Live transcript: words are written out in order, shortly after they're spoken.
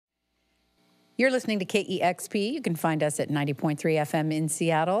You're listening to KEXP. You can find us at 90.3 FM in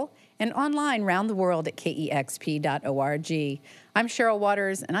Seattle and online around the world at KEXP.org. I'm Cheryl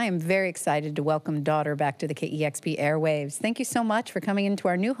Waters, and I am very excited to welcome Daughter back to the KEXP airwaves. Thank you so much for coming into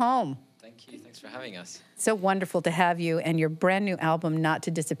our new home. Thank you. Thanks for having us. So wonderful to have you, and your brand new album, Not to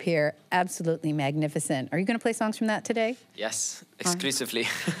Disappear, absolutely magnificent. Are you going to play songs from that today? Yes, exclusively.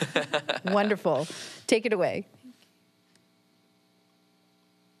 Wonderful. Take it away.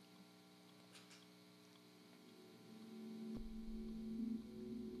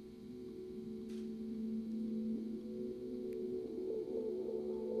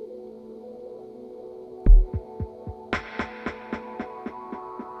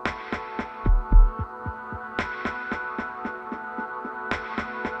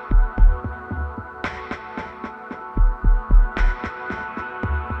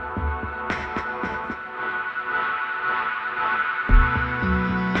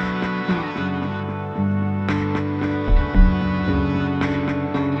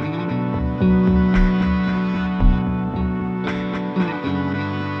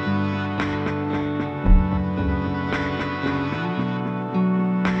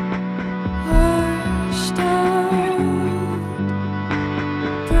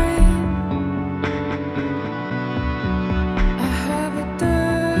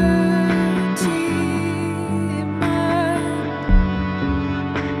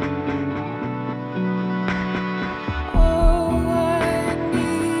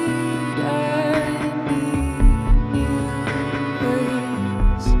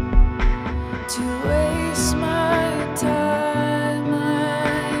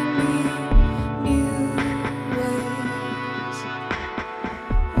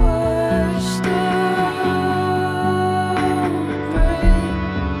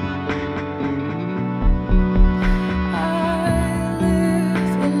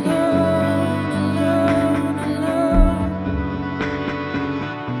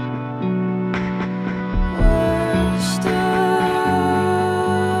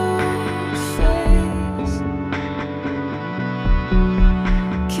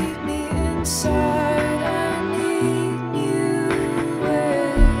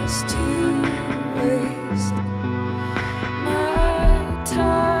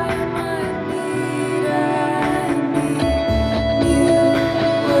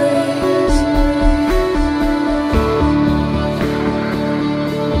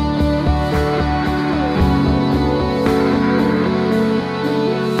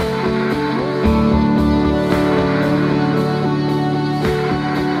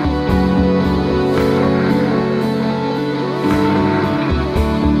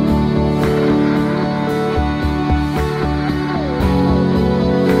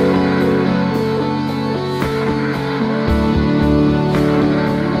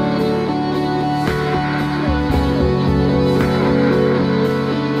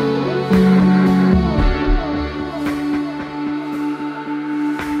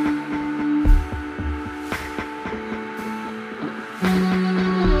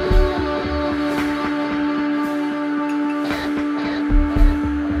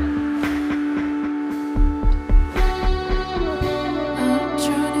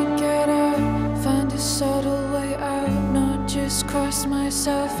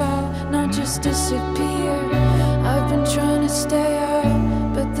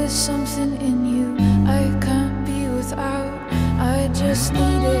 Something in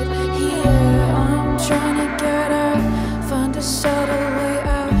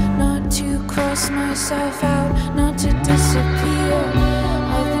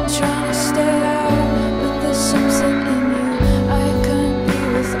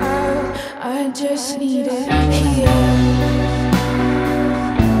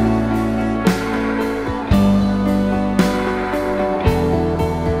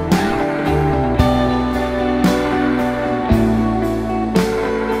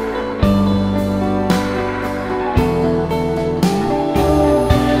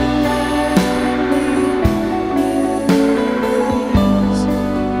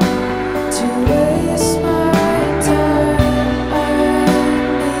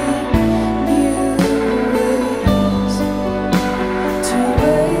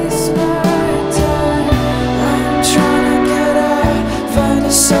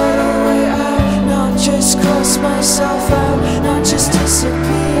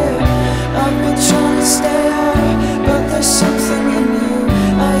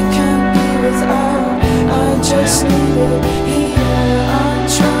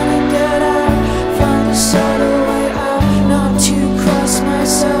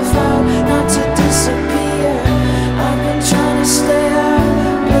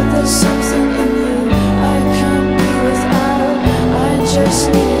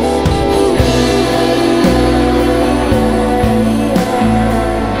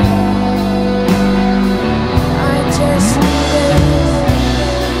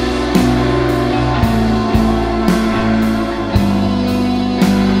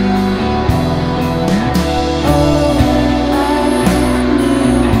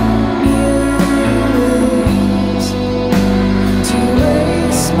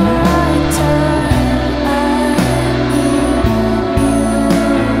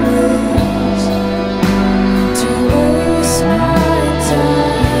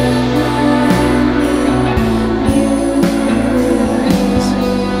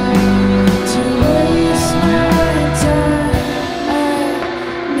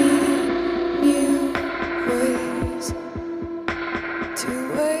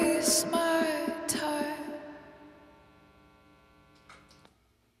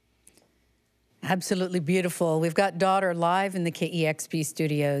Absolutely beautiful. We've got Daughter live in the KEXP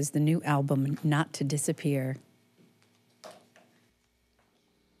studios, the new album, Not to Disappear.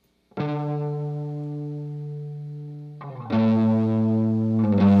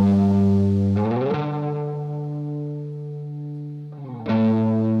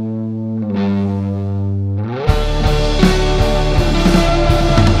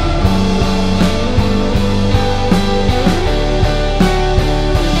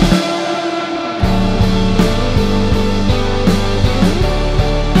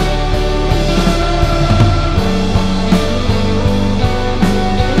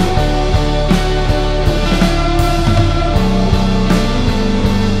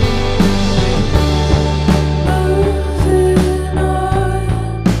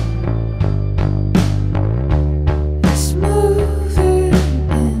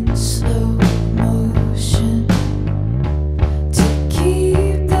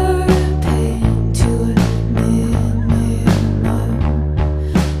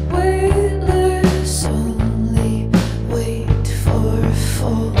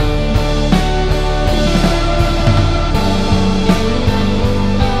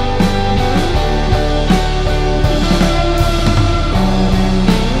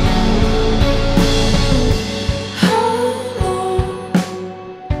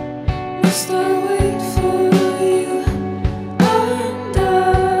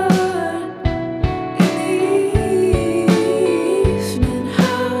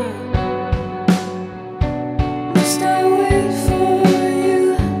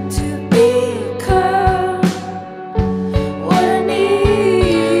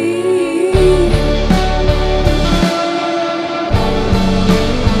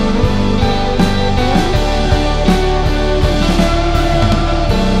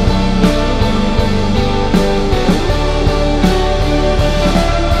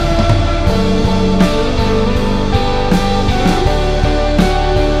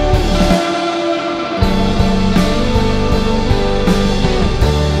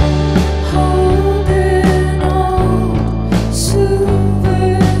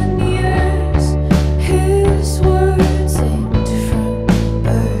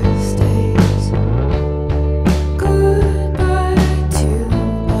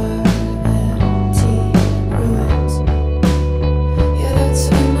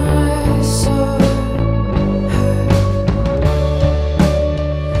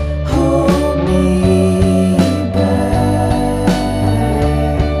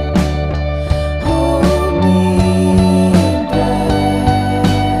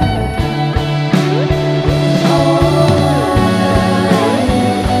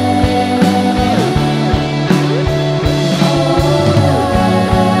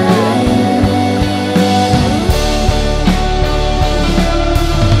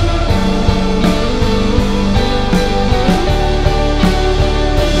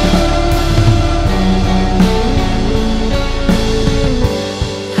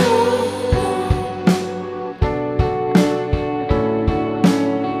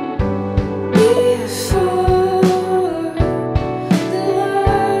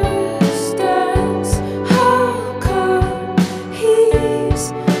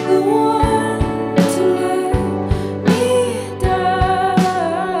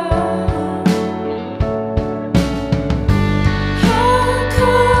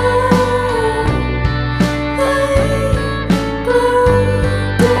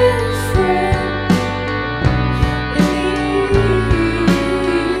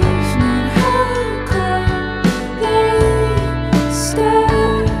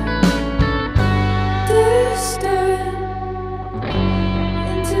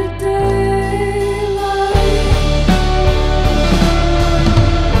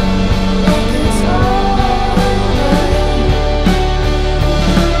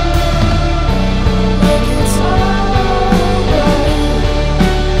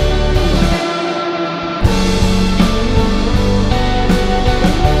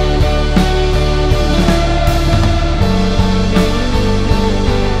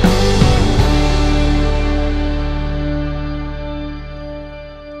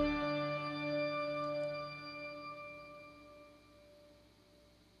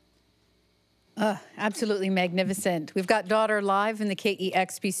 Absolutely magnificent. We've got Daughter live in the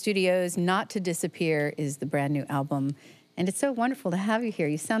KEXP studios. Not to Disappear is the brand new album. And it's so wonderful to have you here.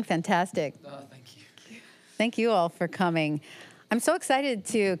 You sound fantastic. Oh, thank you. Thank you all for coming. I'm so excited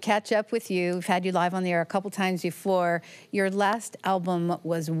to catch up with you. We've had you live on the air a couple times before. Your last album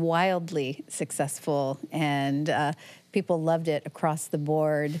was wildly successful, and people loved it across the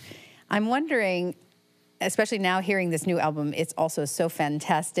board. I'm wondering, especially now hearing this new album, it's also so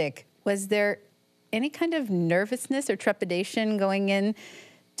fantastic. Was there any kind of nervousness or trepidation going in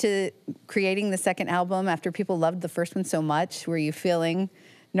to creating the second album after people loved the first one so much? Were you feeling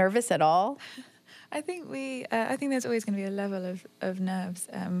nervous at all? I think I think there's always going to be a level of nerves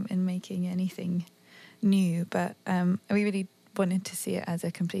in making anything new, but we really wanted to see it as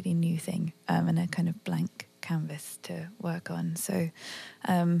a completely new thing and a kind of blank canvas to work on. So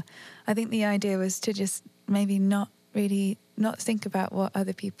I think the idea was to just maybe not think about what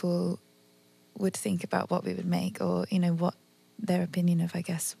other people would think about what we would make, or what their opinion of, I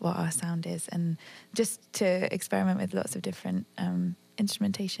guess, what our sound is, and just to experiment with lots of different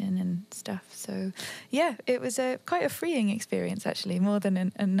instrumentation and stuff. So yeah, it was quite a freeing experience, actually, more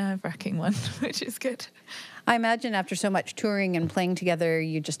than a nerve-wracking one, which is good. I imagine after so much touring and playing together,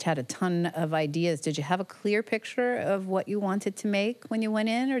 you just had a ton of ideas. Did you have a clear picture of what you wanted to make when you went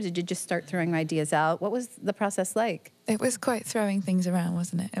in, or did you just start throwing ideas out? What was the process like? It was quite throwing things around,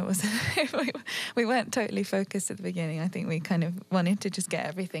 wasn't it? It was. We weren't totally focused at the beginning. I think we kind of wanted to just get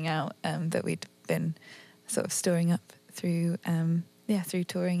everything out that we'd been sort of storing up through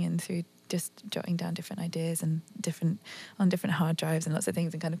touring and through just jotting down different ideas and on different hard drives and lots of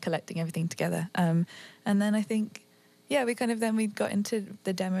things, and kind of collecting everything together. And then I think, we got into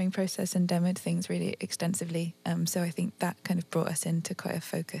the demoing process and demoed things really extensively. So I think that kind of brought us into quite a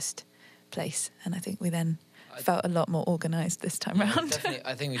focused place. And I think we then felt a lot more organised this time around.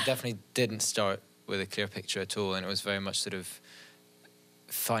 I think we definitely didn't start with a clear picture at all, and it was very much sort of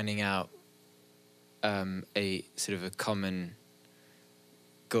finding out a sort of a common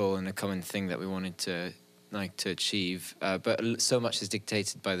goal and a common thing that we wanted to achieve, but so much is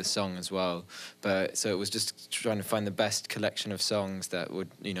dictated by the song as well. But so it was just trying to find the best collection of songs that would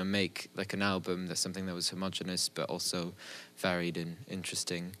make like an album, that's something that was homogeneous but also varied and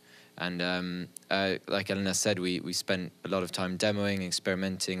interesting. And like Elena said, we spent a lot of time demoing,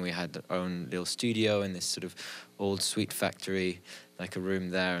 experimenting. We had our own little studio in this sort of old sweet factory, like a room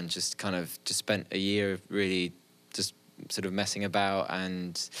there, and just spent a year really just sort of messing about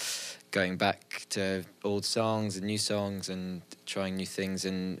and going back to old songs and new songs and trying new things.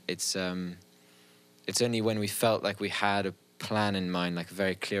 And it's only when we felt like we had a plan in mind, like a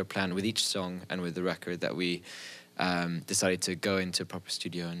very clear plan with each song and with the record, that we decided to go into a proper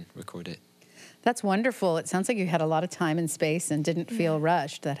studio and record it. That's wonderful. It sounds like you had a lot of time and space and didn't feel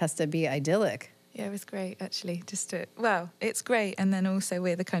rushed. That has to be idyllic. Yeah, it was great, actually. It's great. And then also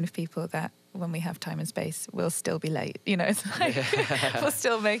we're the kind of people that when we have time and space, we'll still be late. It's like, we'll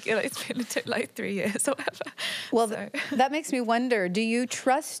still make it. It took like 3 years or whatever. Well, that makes me wonder, do you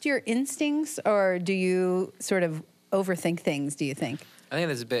trust your instincts, or do you sort of overthink things, do you think? I think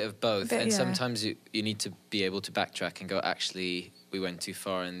there's a bit of both. Sometimes you need to be able to backtrack and go, actually, we went too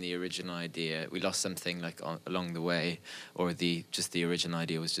far in the original idea. We lost something along the way, or the original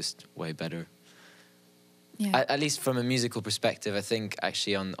idea was just way better. Yeah. At least from a musical perspective, I think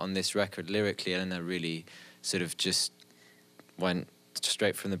actually on this record, lyrically, Elena really sort of just went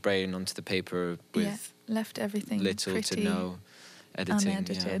straight from the brain onto the paper with left everything little to no editing.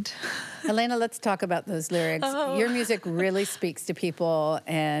 Unedited. Yeah. Elena, let's talk about those lyrics. Oh. Your music really speaks to people,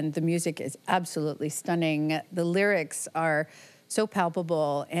 and the music is absolutely stunning. The lyrics are so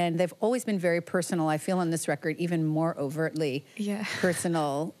palpable, and they've always been very personal. I feel on this record even more overtly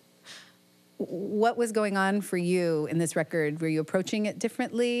personal. What was going on for you in this record? Were you approaching it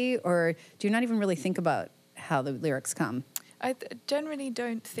differently, or do you not even really think about how the lyrics come? I generally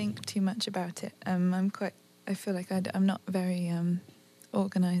don't think too much about it. I feel like I'm not very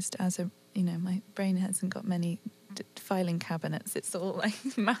organised my brain hasn't got many filing cabinets. It's all like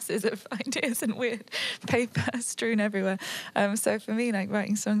masses of ideas and weird paper strewn everywhere. So for me, like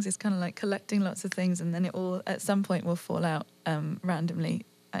writing songs is kind of like collecting lots of things, and then it all at some point will fall out randomly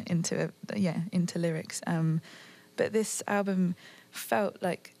into lyrics. But this album felt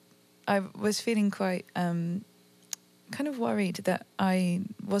like I was feeling quite kind of worried that I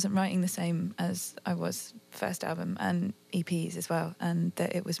wasn't writing the same as I was first album and EPs as well, and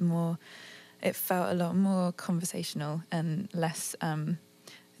that it felt a lot more conversational and less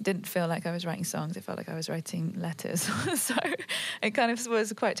didn't feel like I was writing songs. It felt like I was writing letters. So it kind of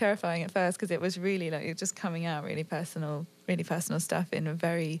was quite terrifying at first, because it was really like it just coming out really personal stuff in a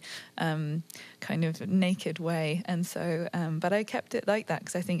very kind of naked way. And so, but I kept it like that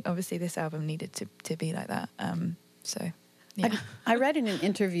because I think obviously this album needed to be like that. So, yeah. I read in an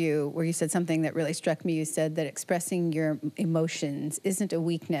interview where you said something that really struck me. You said that expressing your emotions isn't a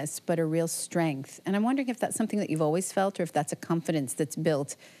weakness, but a real strength. And I'm wondering if that's something that you've always felt, or if that's a confidence that's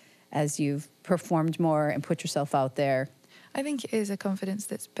built as you've performed more and put yourself out there. I think it is a confidence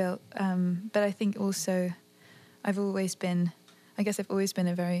that's built. But I think also I've always been I guess I've always been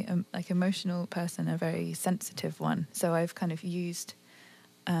a very like emotional person, a very sensitive one. So I've kind of used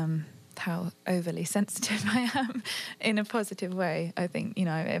how overly sensitive I am in a positive way. I think, you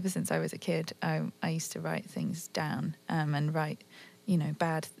know, ever since I was a kid, I used to write things down and write, you know,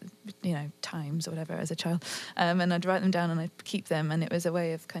 bad, you know, times or whatever as a child. And I'd write them down and I'd keep them. And it was a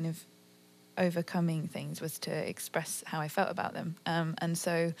way of kind of overcoming things, was to express how I felt about them. And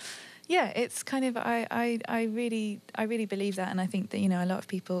so, yeah, it's kind of, I really believe that. And I think that, you know, a lot of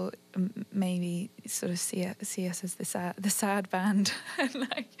people maybe sort of see us as the sad band. and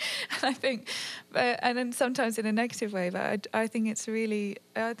I think, and then sometimes in a negative way, but I think it's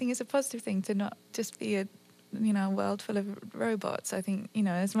a positive thing to not just be a, you know, world full of robots. I think, you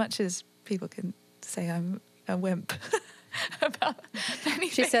know, as much as people can say I'm a wimp about anything.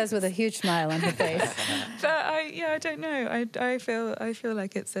 She says with a huge smile on her face. But I don't know. I feel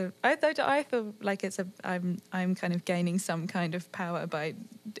like I'm kind of gaining some kind of power by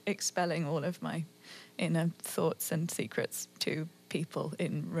expelling all of my inner thoughts and secrets to people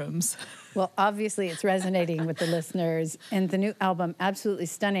in rooms. Well, obviously it's resonating with the listeners, and the new album, absolutely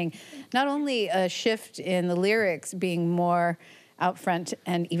stunning. Not only a shift in the lyrics being more out front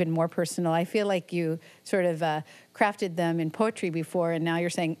and even more personal. I feel like you sort of crafted them in poetry before, and now you're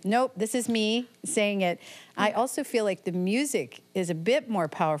saying, nope, this is me saying it. I also feel like the music is a bit more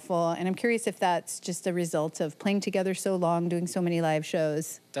powerful, and I'm curious if that's just a result of playing together so long, doing so many live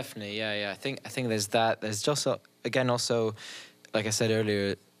shows. Definitely, yeah. I think there's that. There's just, again, also, like I said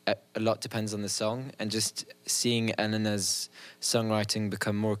earlier, a lot depends on the song, and just seeing Elena's songwriting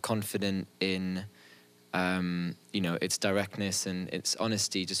become more confident in you know, its directness and its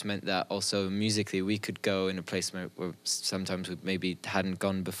honesty just meant that also musically we could go in a place where sometimes we maybe hadn't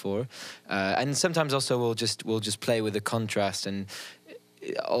gone before, and sometimes also we'll just play with the contrast, and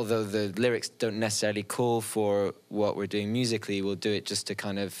although the lyrics don't necessarily call for what we're doing musically, we'll do it just to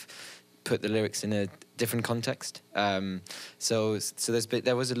kind of put the lyrics in a different context. So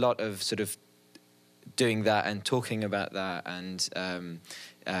there was a lot of sort of doing that and talking about that, and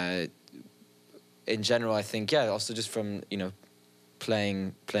in general, I think, yeah, also just from, you know,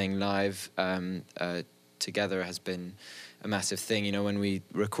 playing live together has been a massive thing. You know, when we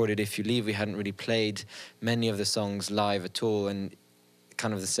recorded If You Leave, we hadn't really played many of the songs live at all, and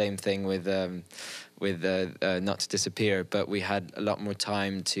kind of the same thing with Not to Disappear, but we had a lot more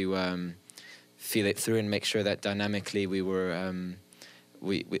time to feel it through and make sure that dynamically we were,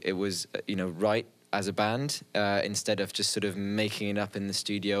 it was, you know, right as a band, instead of just sort of making it up in the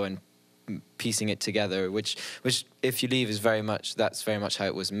studio and piecing it together, which If You Leave is very much how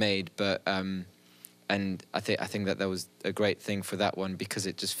it was made, but and I think that was a great thing for that one, because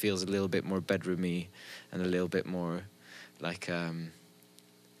it just feels a little bit more bedroomy and a little bit more like a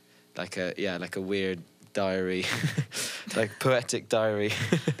weird diary, like poetic diary.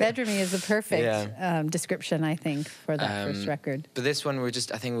 Bedroomy is the perfect description, I think, for that first record. But this one, I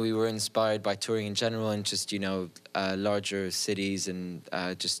think we were inspired by touring in general, and just, you know, larger cities, and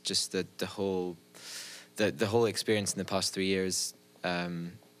just the whole experience in the past 3 years,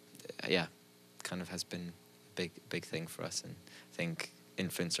 kind of has been a big thing for us, and I think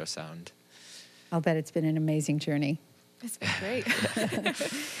influenced our sound. I'll bet it's been an amazing journey. It's been great.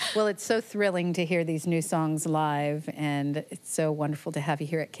 Well, it's so thrilling to hear these new songs live, and it's so wonderful to have you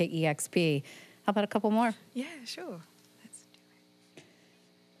here at KEXP. How about a couple more? Yeah, sure. Let's do it.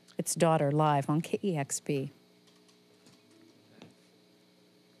 It's Daughter live on KEXP.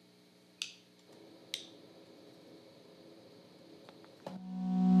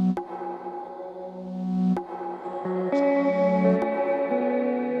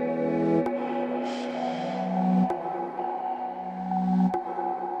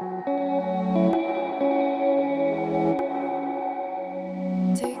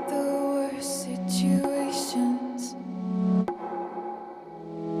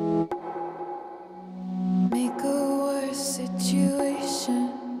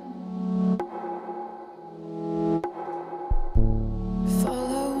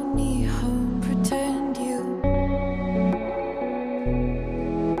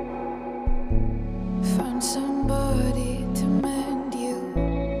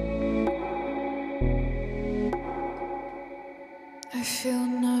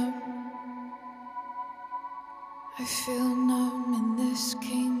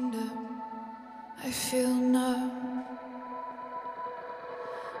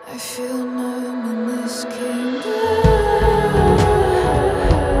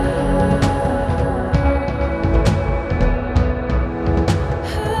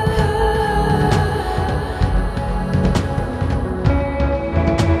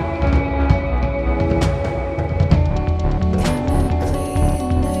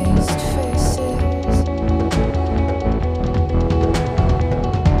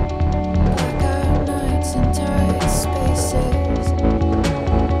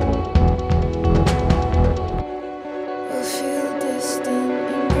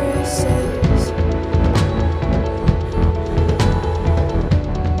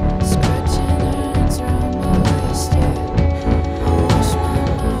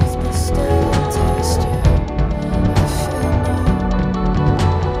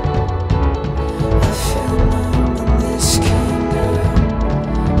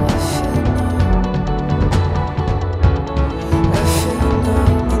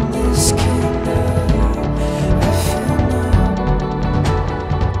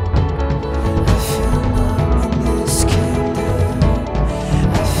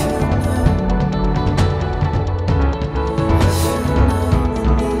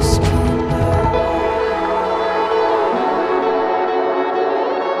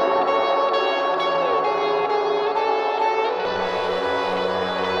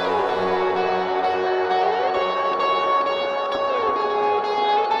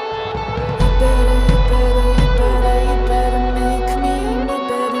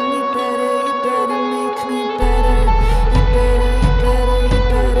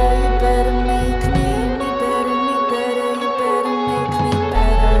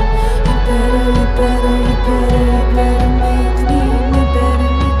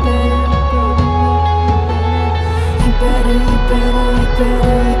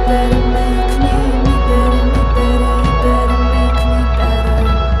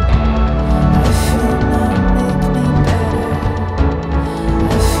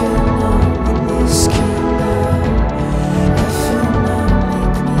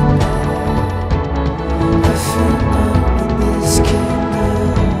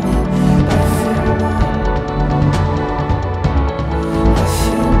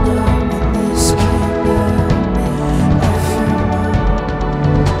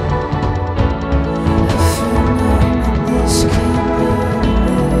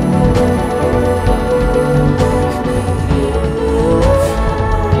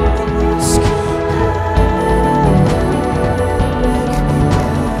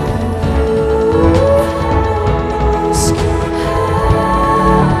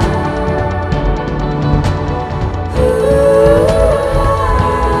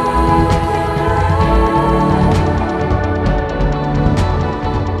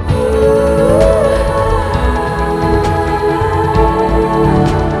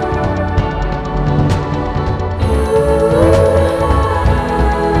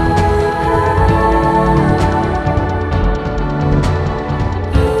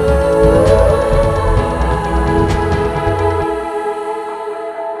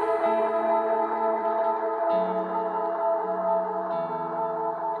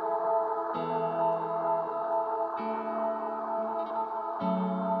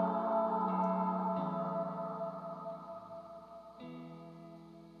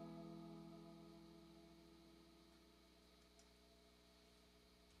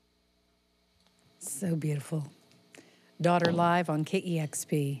 So beautiful. Daughter live on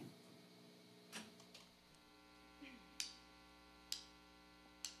KEXP.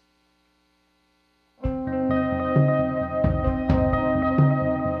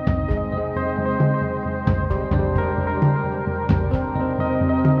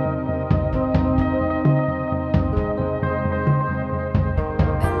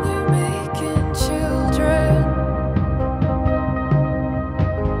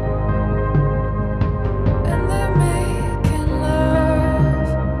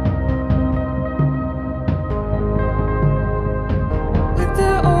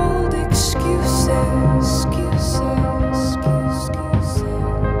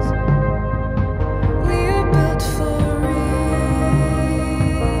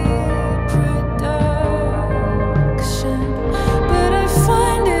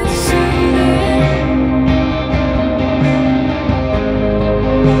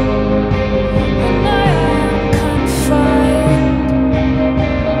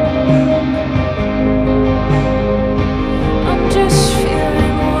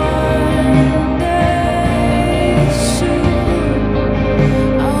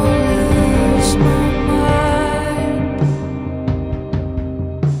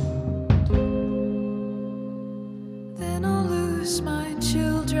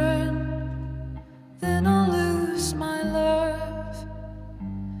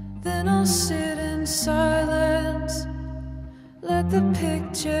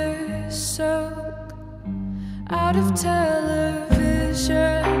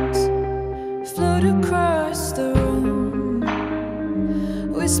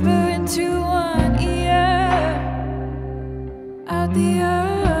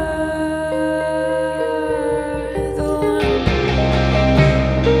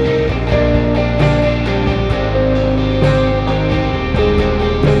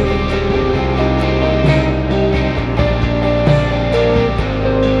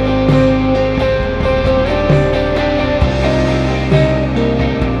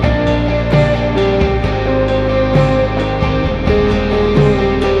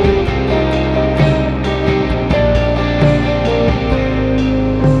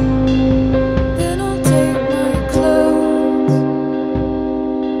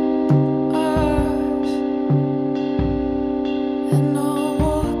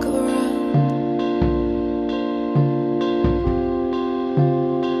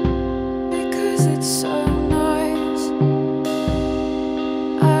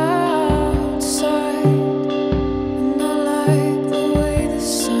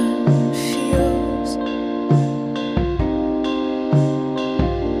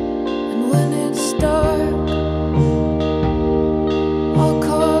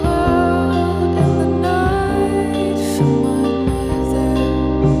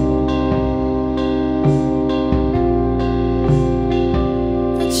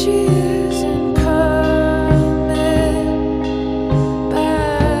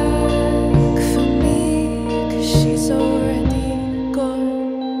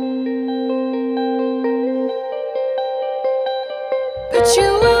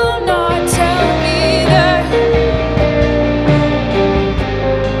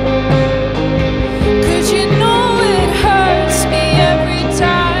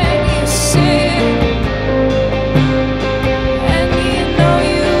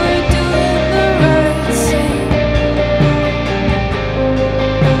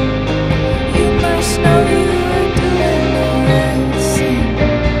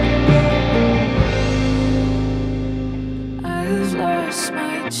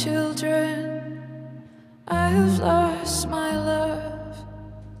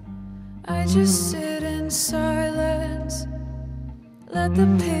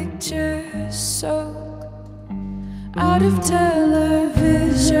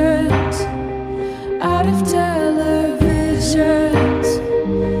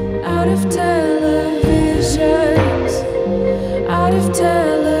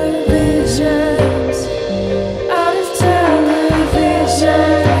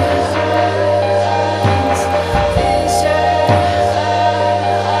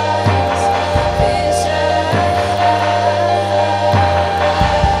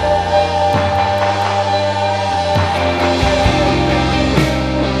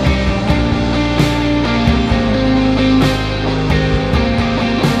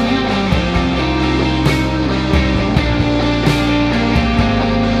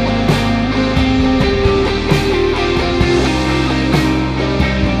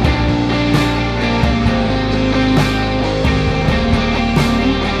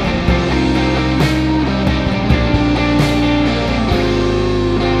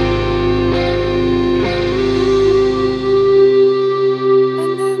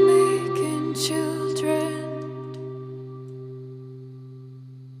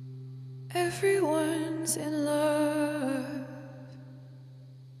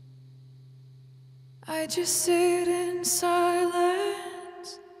 I just sit in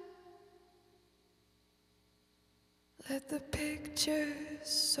silence, let the pictures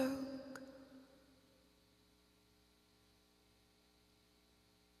soak.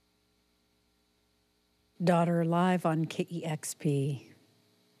 Daughter live on KEXP.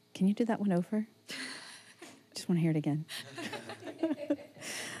 Can you do that one over? Just want to hear it again.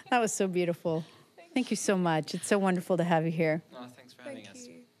 That was so beautiful. Thank you so much. It's so wonderful to have you here. Oh, thanks for having us.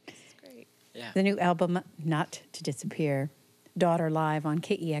 This is great. Yeah. The new album, Not to Disappear. Daughter live on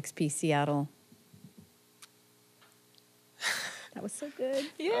KEXP Seattle. That was so good.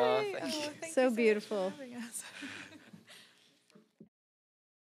 Yay! Oh, thank you. Thank So you much beautiful. for having us.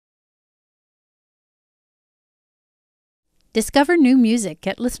 Discover new music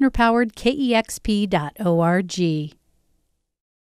at listener-powered KEXP.org.